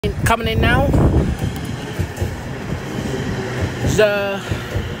coming in now. The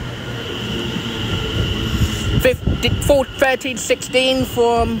 13:16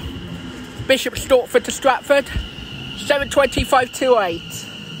 from Bishop Stratford to Stratford. 7:25:28.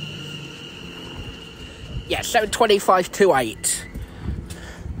 Yeah, 7:25:28.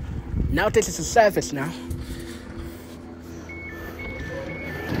 Now this is a service now.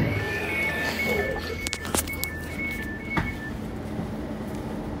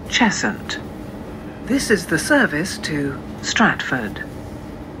 Cheshunt. This is the service to Stratford.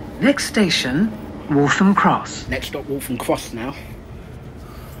 Next station, Waltham Cross. Next stop, Waltham Cross now.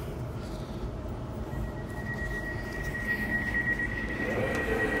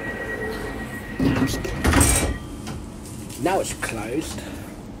 Now it's closed.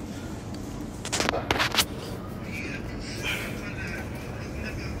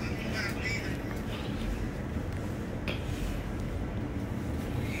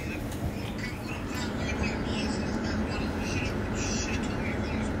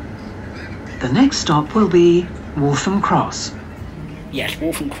 The next stop will be Waltham Cross. Yes,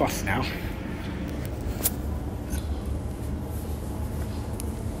 Waltham Cross now.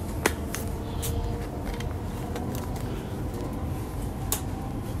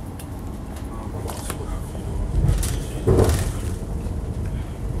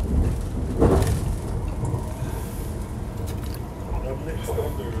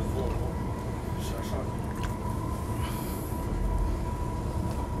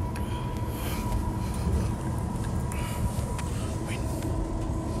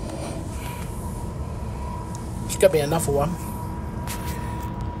 It's gonna be another one.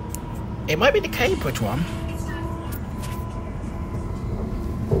 It might be the Cambridge one.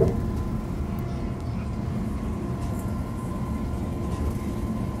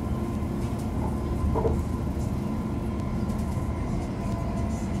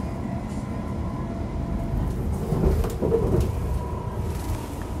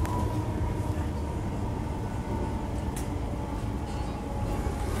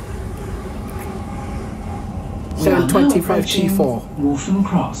 We are now 7:25:24. Waltham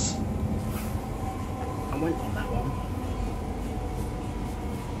Cross. I went on that one.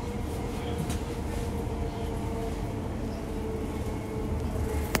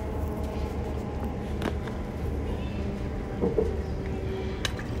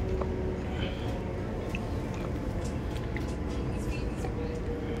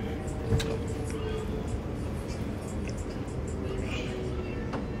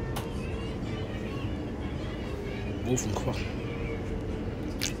 Waltham Cross.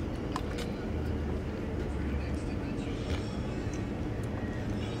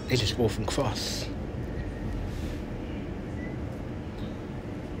 This is Waltham Cross.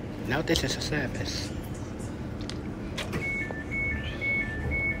 Now this is a service.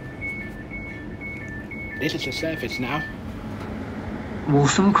 This is a service now.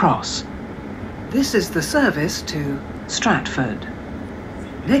 Waltham Cross. This is the service to Stratford.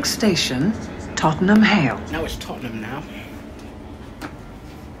 Next station, Tottenham Hale. Now it's Tottenham now.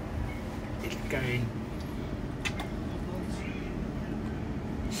 It's going.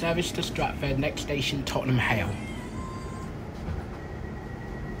 Service to Stratford, next station Tottenham Hale.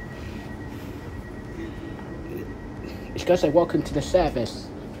 It's going to say welcome to the service.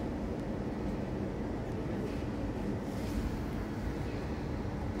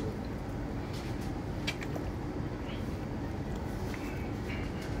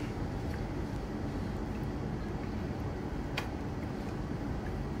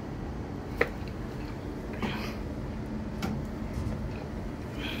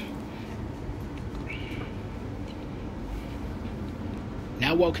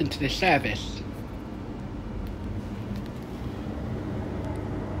 Now welcome to the service.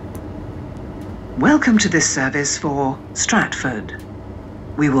 Welcome to this service for Stratford.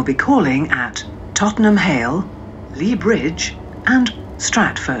 We will be calling at Tottenham Hale, Lee Bridge and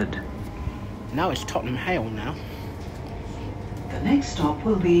Stratford. Now it's Tottenham Hale now. The next stop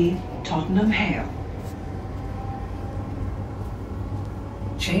will be Tottenham Hale.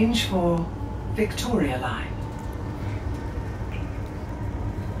 Change for Victoria Line.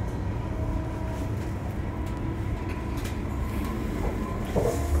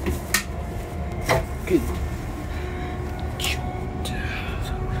 Good.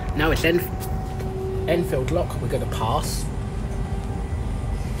 Now it's Enfield Lock we're going to pass.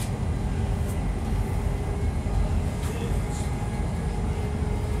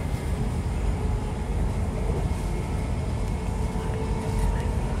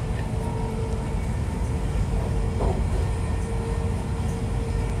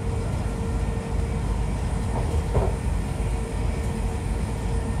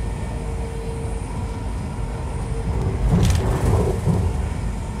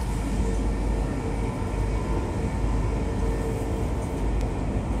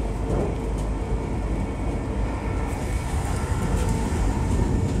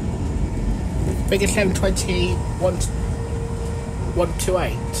 think it's 720,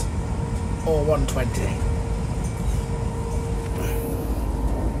 128 or 120.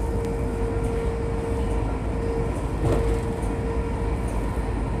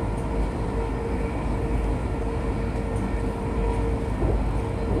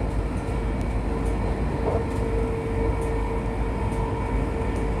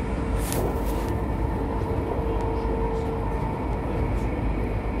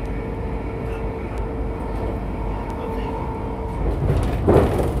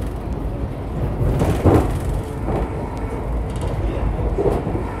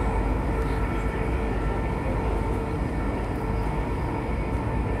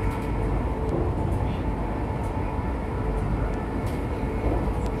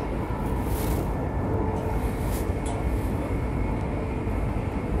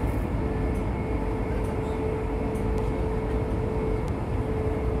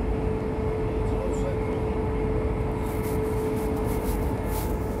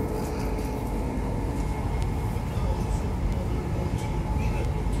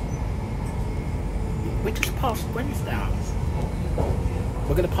 We just passed Wednesday.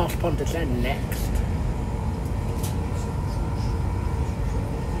 We're going to pass Ponders End next.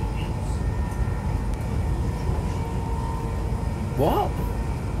 What?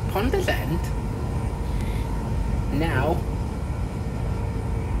 Ponders End? Now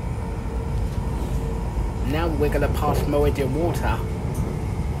we're going to pass Meridian Water.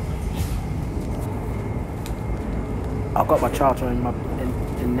 I've got my charger in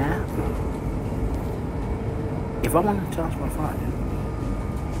there. If I want to charge my phone,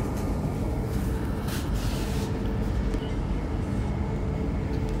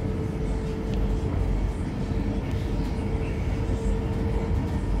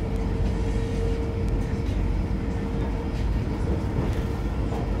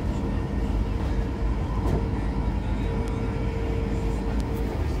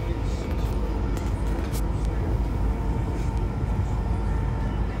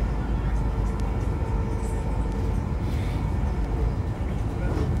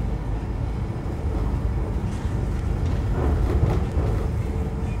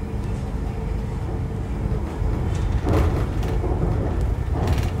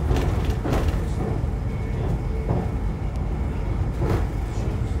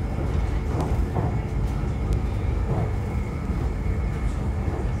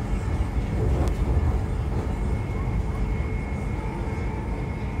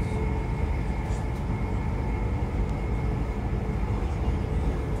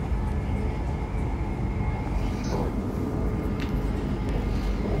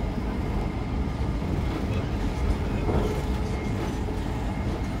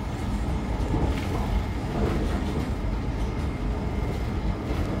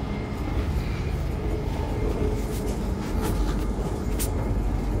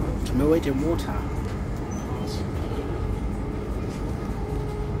 Meridian Water.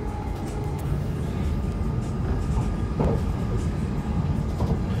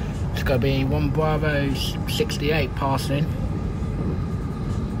 It's going to be 1 Bravo 68 passing.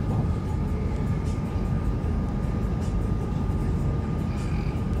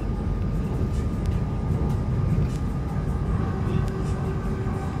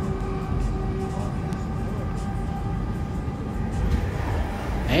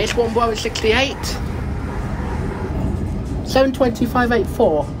 It's 1 Bravo 68.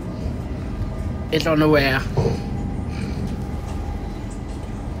 72584 is on the rear.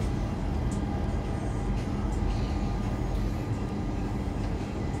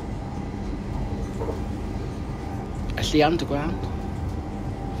 It's the underground.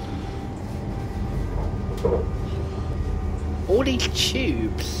 All these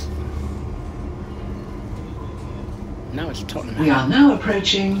tubes. Now it's Tottenham Hale. We are now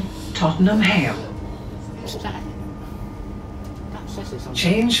approaching Tottenham Hale. What's that? That says it's on.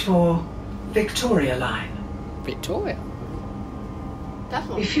 Change for Victoria Line. Victoria? That's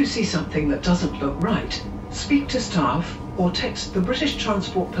not... If you see something that doesn't look right, speak to staff or text the British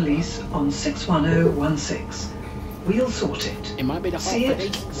Transport Police on 61016. We'll sort it. It might be the See Hertford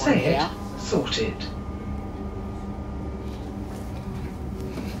it, East one say here. it, sort it.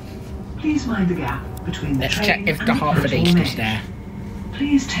 Please mind the gap between the Let's train check if and the Hertford platform East is edge. there.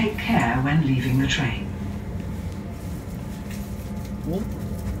 Please take care when leaving the train. Well,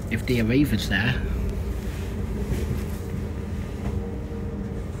 if the Arriva's there.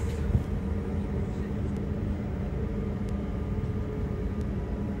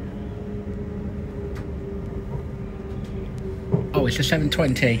 Oh, it's a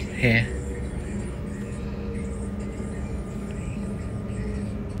 720 here.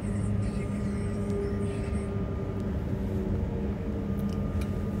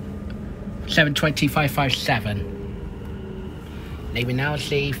 7:25:57. Leaving now is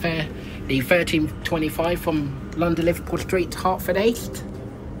the 13:25 from London Liverpool Street to Hertford East.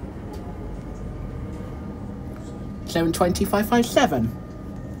 7:25:57.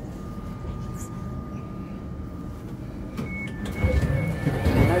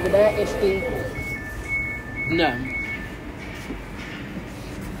 And over there is the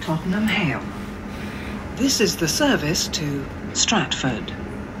Tottenham Hale. This is the service to Stratford.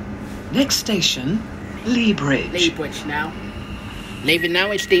 Next station, Lea Bridge. Lea Bridge now. Leaving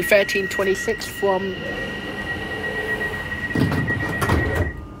now is the 13:26 from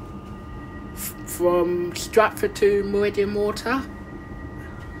Stratford to Meridian Water.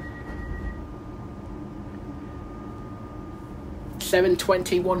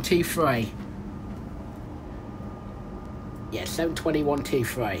 $7:21:23. Yeah,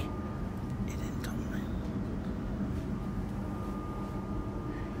 $7:21:23.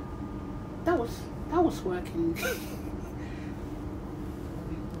 That was working.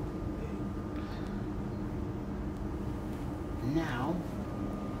 Now,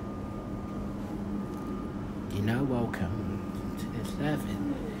 welcome to the service.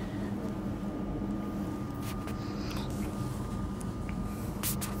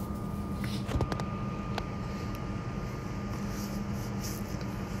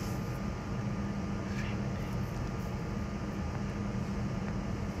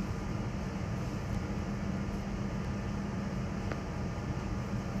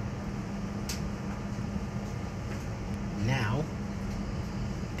 Now,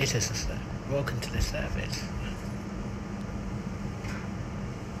 this is welcome to the service.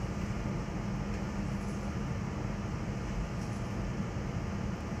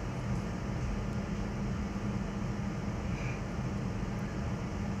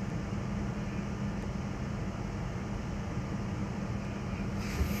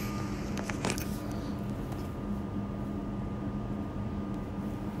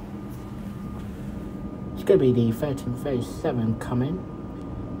 It's going to be the 13:37 coming.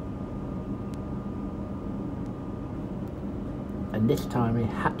 And this time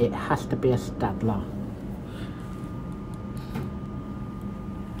it has to be a Stadler.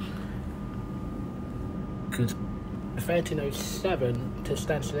 Because 13:07 to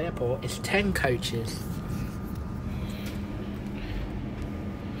Stansted Airport is 10 coaches.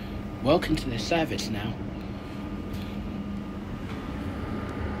 Welcome to the service now.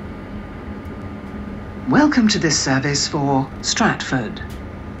 Welcome to this service for Stratford.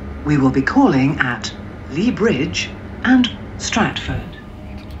 We will be calling at Lea Bridge and Stratford.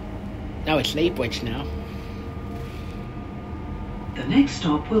 No, it's Lea Bridge now. The next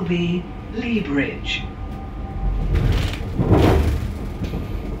stop will be Lea Bridge.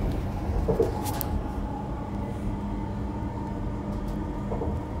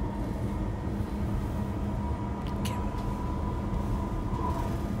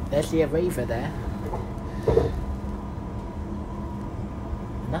 There's the Arriva there.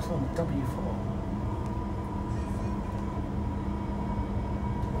 And that's on the W4.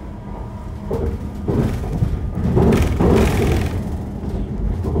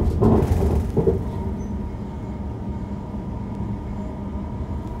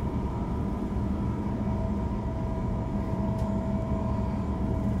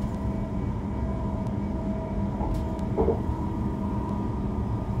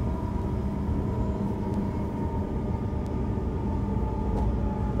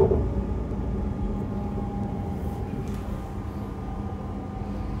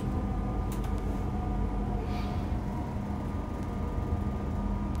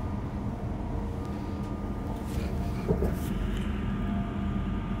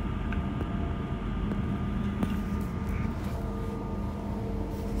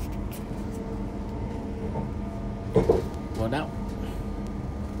 Well, now,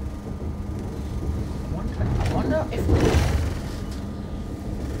 I wonder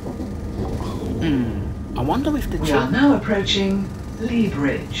if the We are now approaching Lea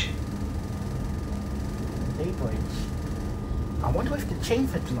Bridge. Lea Bridge. I wonder if the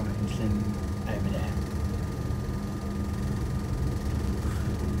Cheshunt line's in over there.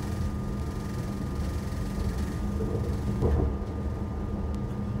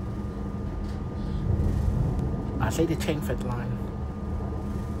 I see the Cheshunt line.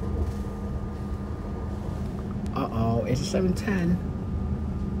 Uh-oh, it's a 7:10.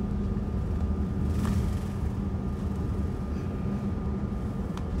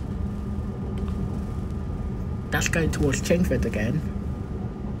 That's going towards Cheshunt again.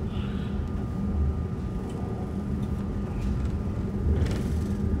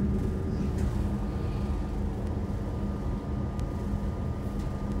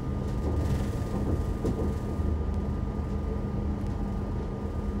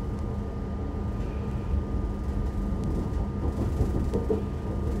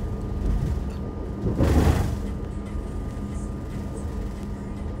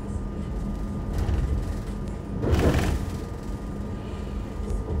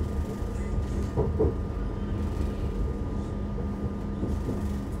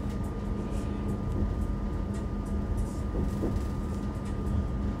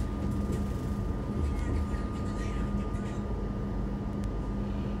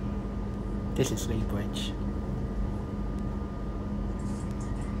 This is Lee Bridge.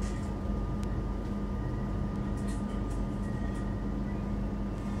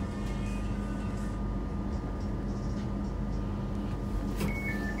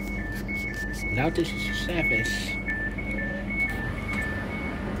 Now this is the service.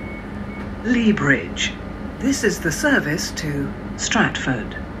 Lee Bridge. This is the service to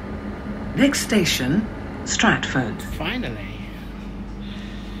Stratford. Next station, Stratford. Finally.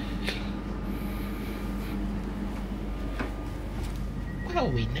 Where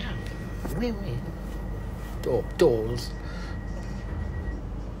are we now? Where are we? Doors.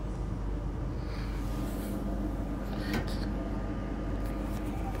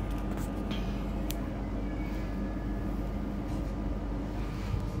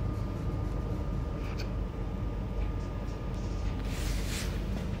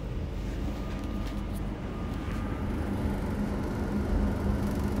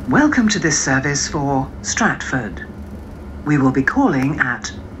 Welcome to this service for Stratford. We will be calling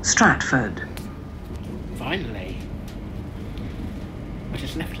at Stratford. Finally. I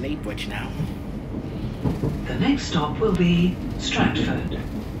just left Lee Bridge now. The next stop will be Stratford.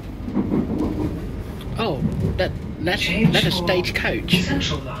 Oh, that's Change a for stagecoach.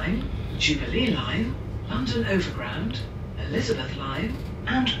 Central Line, Jubilee Line, London Overground, Elizabeth Line,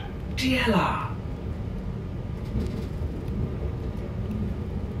 and DLR.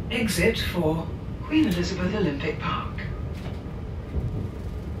 Exit for Queen Elizabeth Olympic Park.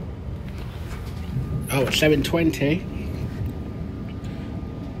 Oh, 7:20.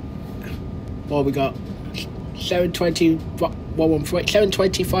 Well, we got 7:20 113,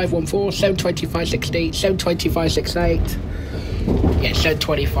 7:25 14, 7:25 68, 7:25 68. Yeah,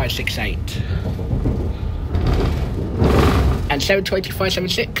 7:25 68. And 7:25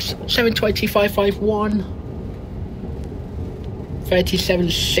 76, 7:25 51. 37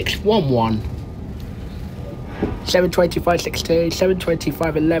 611. 7:25 62,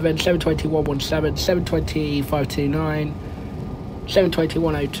 7:25 11, 7:21 17, 7:25 29,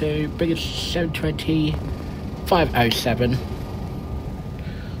 7:21 02, biggest 7:25 07.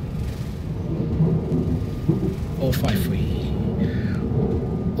 453.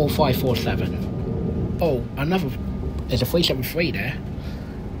 4547. Oh, another. There's a 373 there.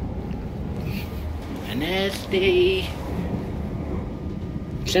 And there's the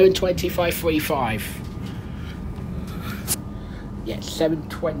 7:25 35. Yeah,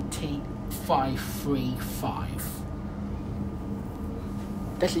 7:25 35.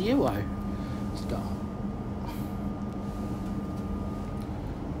 That's a euro. Stop.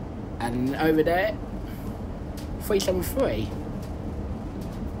 And over there, 373.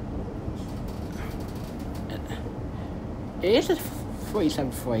 It is a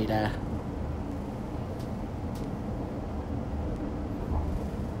 373 there.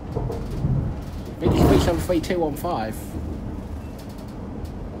 It's 373215.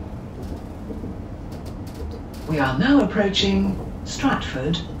 We are now approaching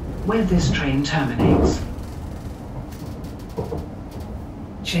Stratford, where this train terminates.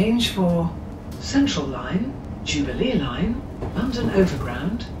 Change for Central Line, Jubilee Line, London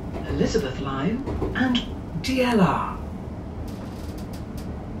Overground, Elizabeth Line, and DLR.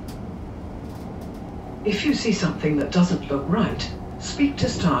 If you see something that doesn't look right, speak to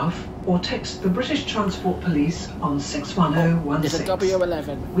staff or text the British Transport Police on 61016. There's a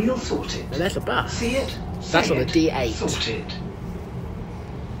W11. We'll sort it. There's a bus. See it? That's on the say it, D8. Sort it.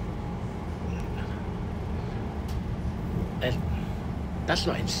 That's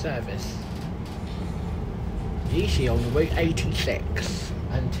not in service. Usually on the route 86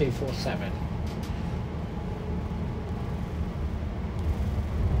 and 247.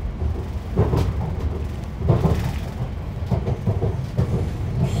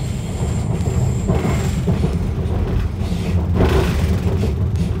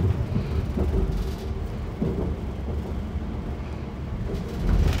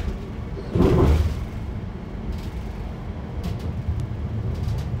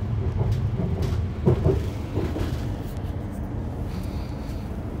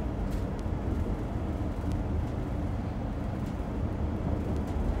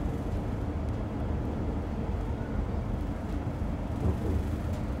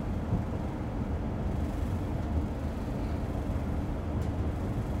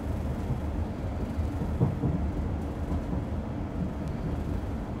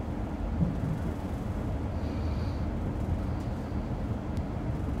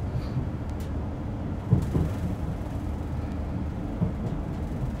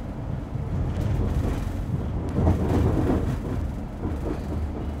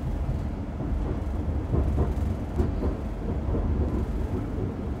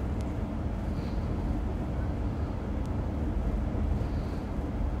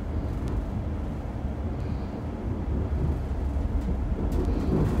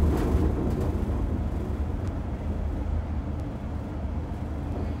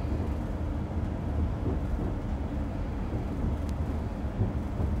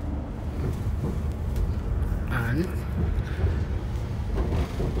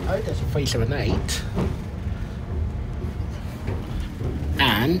 Right, there's a 378.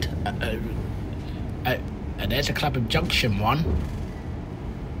 And there's a Clapham Junction one.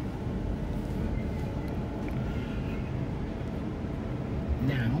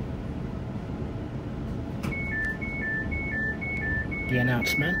 Now, the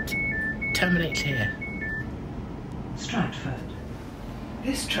announcement terminates here. Stratford.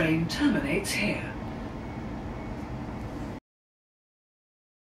 This train terminates here.